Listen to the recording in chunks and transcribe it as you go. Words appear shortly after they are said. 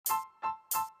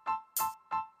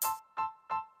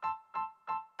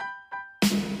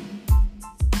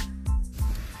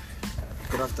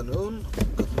afternoon,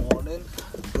 good morning,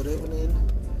 good evening,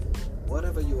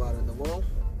 wherever you are in the world.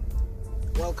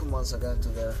 Welcome once again to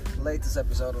the latest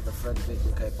episode of the Fred Fit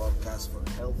UK podcast for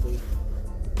healthy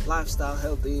lifestyle,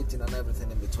 healthy eating, and everything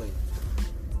in between.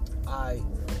 I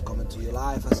am coming to you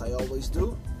live as I always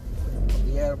do on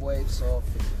the airwaves of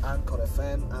Anchor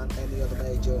FM and any other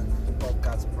major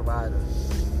podcast provider.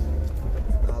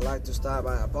 I'd like to start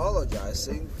by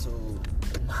apologizing to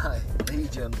my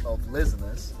legion of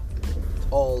listeners,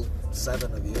 all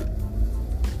 7 of you,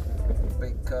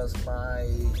 because my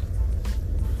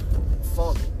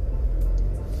phone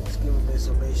was giving me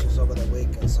some issues over the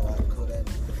weekend, so I couldn't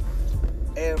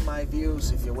air my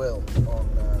views, if you will, on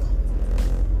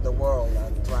the world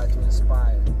and try to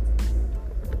inspire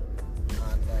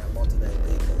and motivate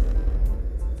people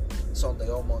Sunday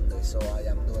or Monday, so I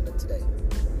am doing it today.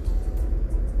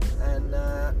 And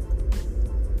I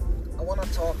want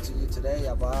to talk to you today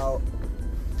about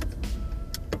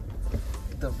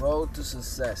the road to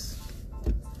success,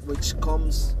 which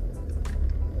comes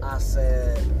as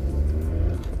a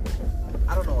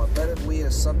very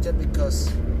weird subject, because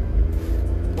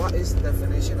what is the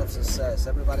definition of success?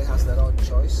 Everybody has their own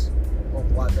choice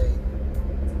of what they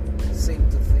seem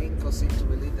to think or seem to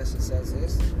believe that success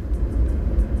is.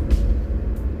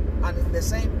 And in the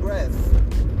same breath,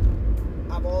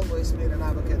 I've always been an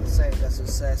advocate of saying that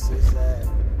success is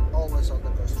always under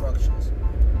constructions.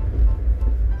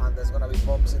 And there's going to be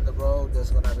bumps in the road, there's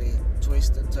going to be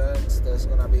twists and turns, there's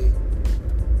going to be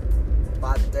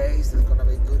bad days, there's going to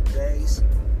be good days.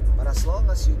 But as long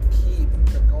as you keep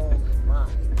the goal in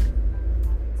mind,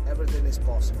 everything is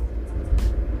possible.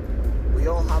 We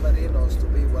all have it in us to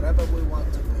be whatever we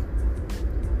want to be.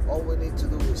 All we need to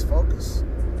do is focus.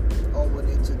 All we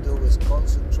need to do is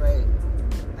concentrate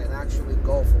and actually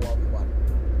go for what we want.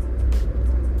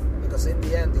 Because in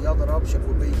the end, the other option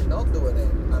would be not doing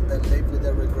it and then live with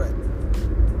the regret.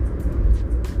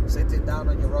 Sitting down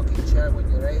on your rocking chair when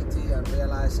you're 80 and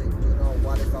realizing,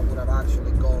 what if I would have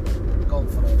actually gone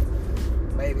for it?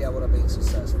 Maybe I would have been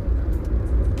successful.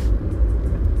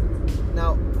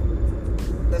 Now,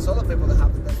 there's other people that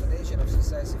have the definition of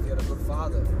success. If you're a good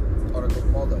father or a good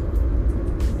mother,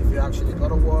 if you actually go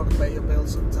to work, pay your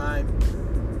bills on time,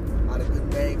 are a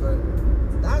good neighbor,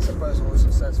 that's a person who's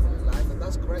successful in life, and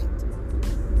that's great.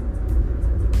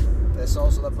 There's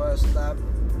also the person that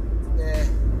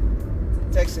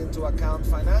takes into account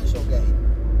financial gain.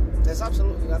 There's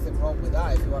absolutely nothing wrong with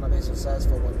that if you want to be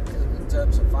successful in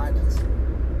terms of finance.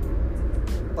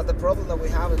 But the problem that we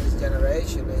have in this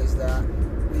generation is that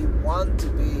we want to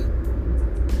be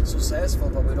successful,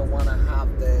 but we don't want to have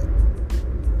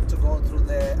to go through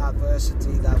the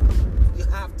adversity that you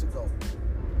have to go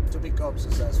to become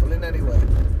successful in any way.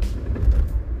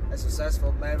 A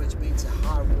successful marriage means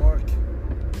hard work.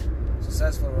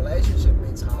 Successful relationship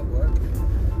means hard work.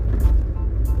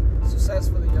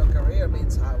 Successful in your career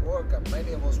means hard work, and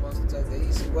many of us want to take the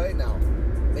easy way now,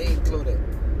 me included.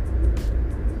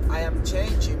 I am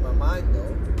changing my mind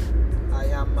though.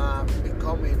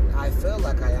 I feel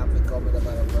like I am becoming a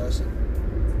better person.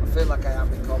 I feel like I am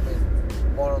becoming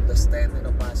more understanding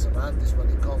of my surroundings when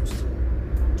it comes to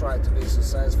trying to be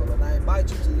successful, and I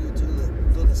invite you to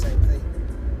do the same thing.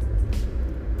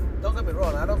 Don't get me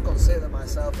wrong, I don't consider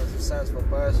myself a successful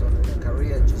person in a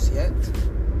career just yet.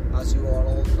 As you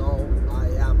all know, I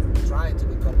am trying to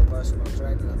become a personal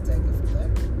trainer and take it from there.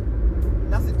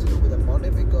 Nothing to do with the money,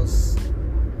 because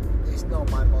it's not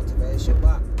my motivation,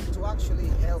 but to actually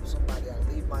help somebody and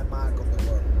leave my mark on the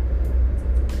world.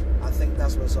 I think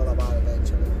that's what it's all about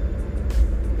eventually.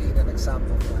 Being an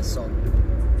example for my son,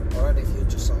 or any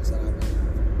future sons that I may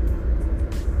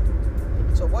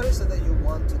have. So what is it that you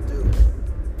want to do?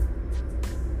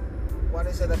 What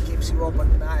is it that keeps you up at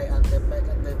night and then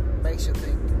makes you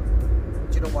think,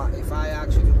 if I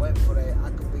actually went for it, I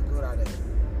could be good at it.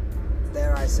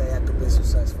 Dare I say I could be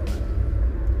successful at it.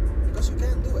 Because you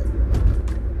can't do it.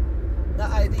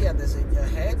 That idea that's in your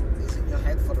head is in your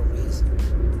head for a reason.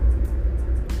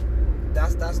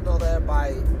 That's not there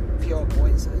by pure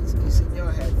coincidence. It's in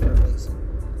your head for a reason.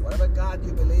 Whatever God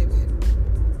you believe in,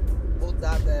 put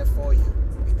that there for you.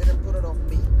 He didn't put it on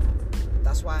me.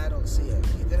 That's why I don't see it.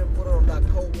 He didn't put it on that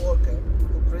co-worker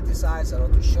who criticizes it or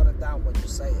to shut it down when you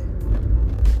say it.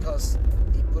 Because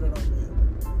he put it on you.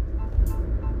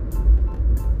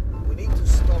 We need to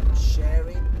stop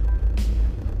sharing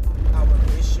our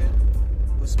vision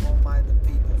with small-minded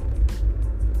people.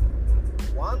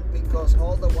 One, because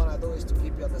all they want to do is to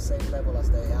keep you at the same level as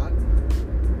they are,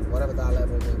 whatever that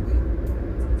level will be.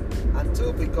 And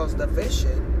two, because the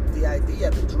vision, the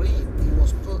idea, the dream, it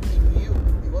was put in you.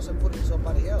 It wasn't put in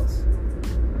somebody else.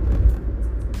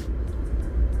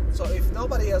 So if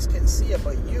nobody else can see it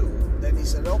but you, then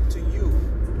it's up to you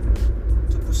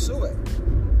to pursue it.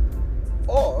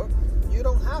 Or you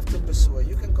don't have to pursue it.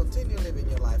 You can continue living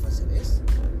your life as it is.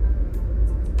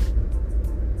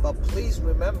 But please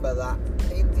remember that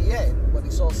in the end, when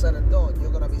it's all said and done, you're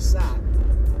going to be sad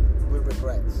with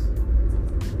regrets.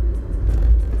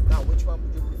 Now, which one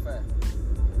would you prefer?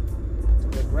 To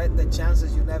regret the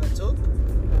chances you never took?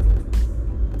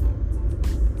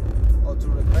 Or to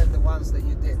regret the ones that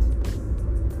you did?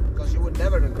 Because you would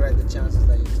never regret the chances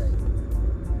that you take.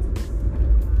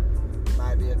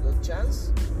 Might be a good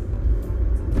chance.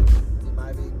 It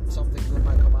might be something good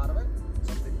might come out of it.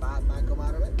 Something bad might come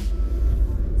out of it.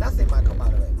 Nothing might come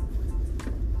out of it.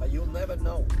 But you'll never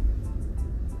know.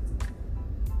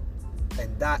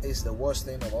 And that is the worst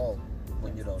thing of all,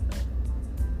 when you don't know.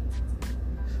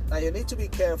 Now you need to be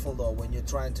careful though when you're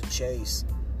trying to chase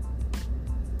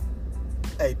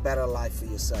a better life for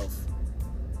yourself.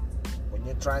 When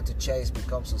you're trying to chase,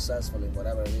 become successful in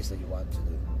whatever it is that you want to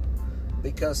do.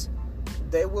 Because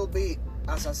there will be,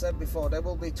 as I said before, there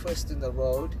will be twists in the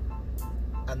road,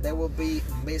 and there will be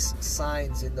missed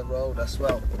signs in the road as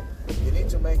well. You need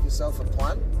to make yourself a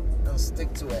plan and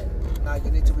stick to it. Now you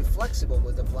need to be flexible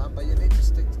with the plan, but you need to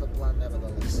stick to the plan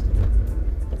nevertheless.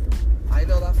 I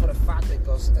know that for a fact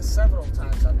because several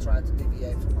times I've tried to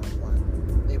deviate from my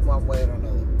plan in one way or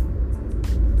another.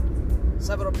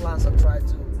 Several plans I've tried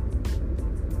to,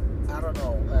 I don't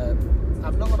know,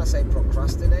 I'm not going to say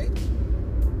procrastinate,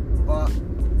 but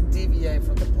deviate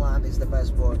from the plan is the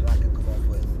best word that I can come up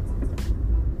with.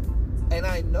 And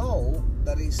I know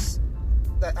that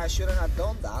I shouldn't have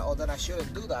done that, or that I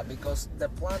shouldn't do that, because the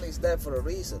plan is there for a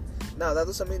reason. Now, that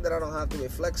doesn't mean that I don't have to be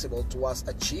flexible towards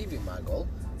achieving my goal,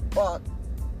 but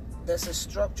there's a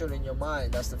structure in your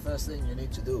mind. That's the first thing you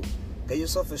need to do. Get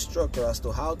yourself a structure as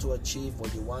to how to achieve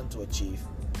what you want to achieve,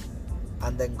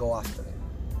 and then go after it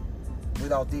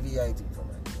without deviating from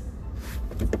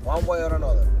it, one way or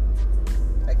another.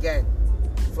 Again,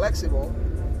 flexible,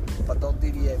 but don't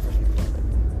deviate from your plan.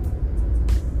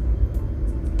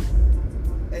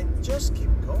 And just keep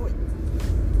going.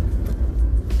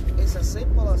 It's as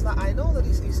simple as that. I know that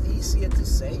it's easier to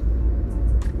say,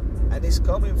 and it's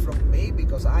coming from me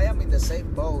because I am in the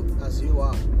same boat as you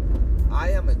are.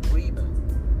 I am a dreamer.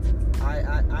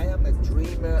 I am a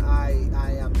dreamer. I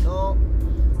am not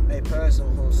a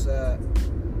person who's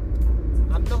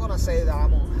I'm not gonna say that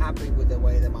I'm unhappy with the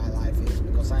way that my life is,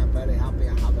 because I am very happy.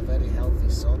 I have a very healthy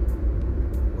son,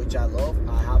 which I love.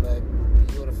 I have a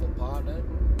beautiful partner,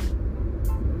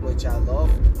 which I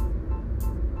love.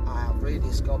 I have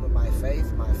rediscovered my faith.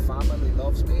 My family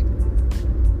loves me.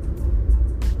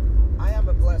 I am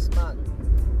a blessed man.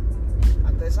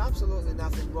 And there's absolutely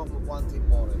nothing wrong with wanting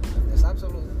more in life. There's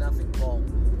absolutely nothing wrong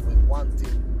with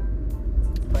wanting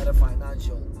better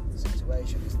financial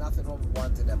situation. There's nothing wrong with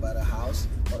wanting a better house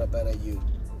or a better you.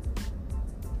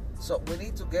 So we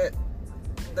need to get,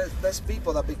 there's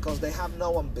people that because they have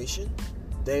no ambition,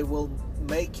 they will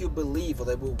make you believe, or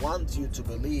they will want you to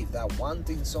believe that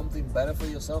wanting something better for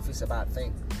yourself is a bad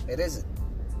thing. It isn't.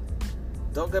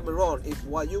 Don't get me wrong, if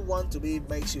what you want to be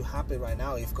makes you happy right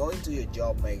now, if going to your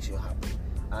job makes you happy,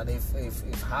 and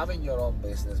if having your own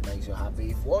business makes you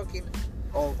happy, if working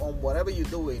on whatever you're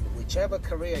doing, whichever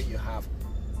career you have,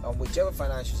 on whichever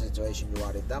financial situation you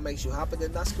are, if that makes you happy,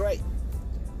 then that's great.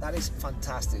 That is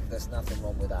fantastic. There's nothing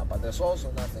wrong with that. But there's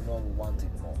also nothing wrong with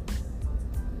wanting more.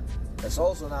 There's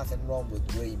also nothing wrong with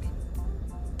dreaming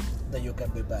that you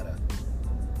can be better.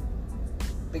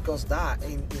 Because that,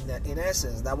 in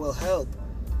essence, that will help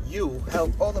you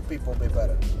help other people be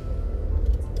better.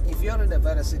 If you're in a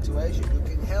better situation, you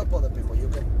can help other people. You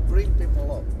can bring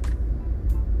people up.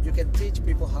 You can teach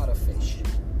people how to fish.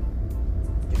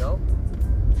 You know?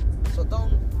 So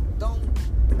don't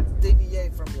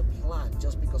deviate from your plan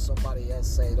just because somebody else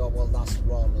said, oh, well, that's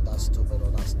wrong, or that's stupid,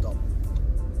 or that's dumb.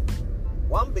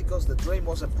 One, because the dream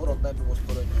wasn't put on them, it was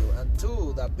put on you. And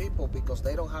two, that people, because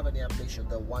they don't have any ambition,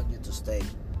 they want you to stay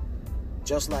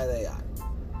just like they are.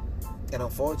 And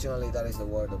unfortunately, that is the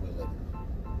world that we live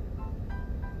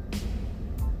in.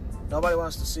 Nobody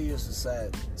wants to see you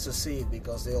succeed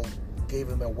because they'll give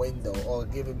him a window or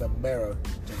give him a mirror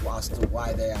as to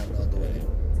why they are not doing it.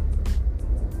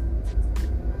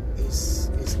 It's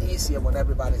easier when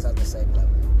everybody's at the same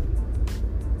level.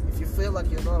 If you feel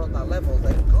like you're not on that level,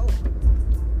 then go.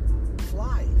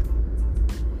 Fly.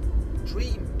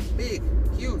 Dream big,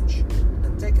 huge,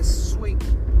 and take a swing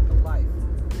at life.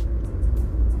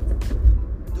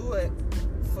 Do it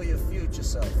for your future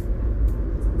self.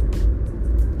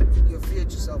 Your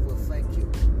future self will thank you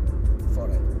for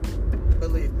it.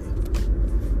 Believe me.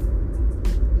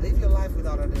 Live your life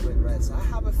without any regrets? I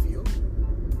have a few.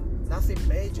 Nothing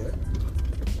major,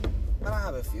 but I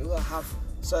have a few. I have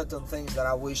certain things that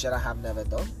I wish that I have never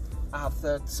done. I have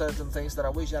certain things that I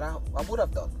wish that I would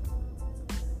have done.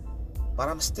 But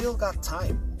I'm still got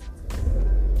time.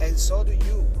 And so do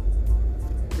you.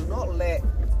 Do not let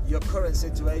your current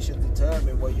situation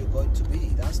determine where you're going to be.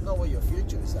 That's not where your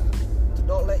future is at. Do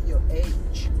not let your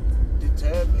age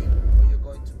determine where you're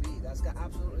going to be. That's got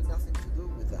absolutely nothing to do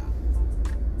with that.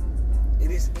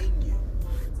 It is in you.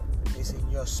 It's in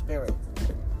your spirit.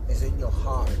 It's in your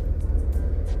heart.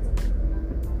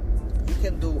 You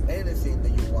can do anything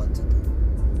that you want to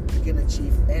do. You can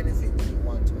achieve anything that you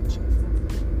want to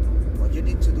achieve. What you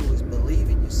need to do is believe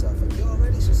in yourself, and you're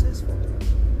already successful.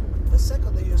 The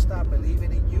second that you start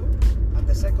believing in you, and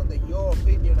the second that your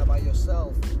opinion about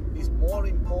yourself is more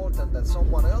important than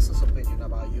someone else's opinion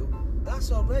about you,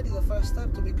 that's already the first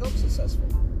step to become successful.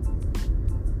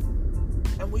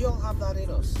 And we all have that in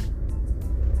us.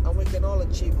 And we can all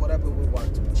achieve whatever we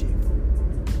want to achieve.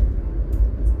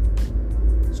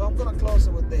 So I'm going to close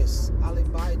it with this. I'll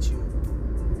invite you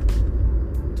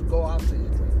to go after your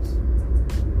dreams.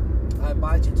 I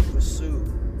invite you to pursue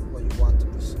what you want to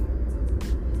pursue.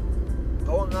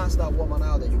 Go and ask that woman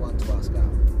out that you want to ask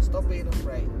out. Stop being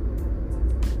afraid.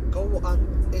 Go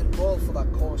and enroll for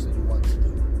that course that you want to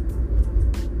do.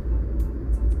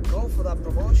 Go for that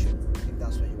promotion if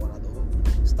that's what you want to do.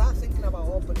 Start thinking about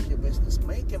opening your business.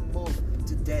 Make a move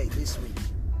today, this week.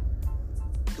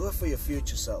 Do it for your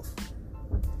future self.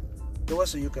 Do it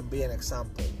so you can be an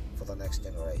example for the next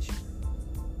generation.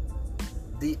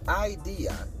 The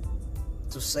idea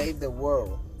to save the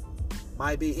world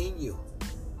might be in you.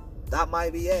 That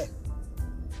might be it.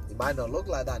 It might not look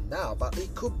like that now, but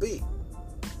it could be.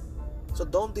 So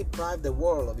don't deprive the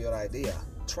world of your idea.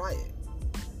 Try it.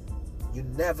 You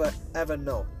never ever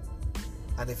know.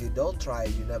 And if you don't try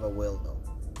it, you never will know.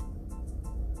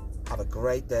 Have a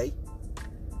great day.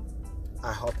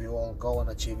 I hope you all go and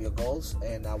achieve your goals,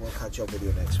 and I will catch up with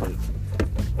you next week.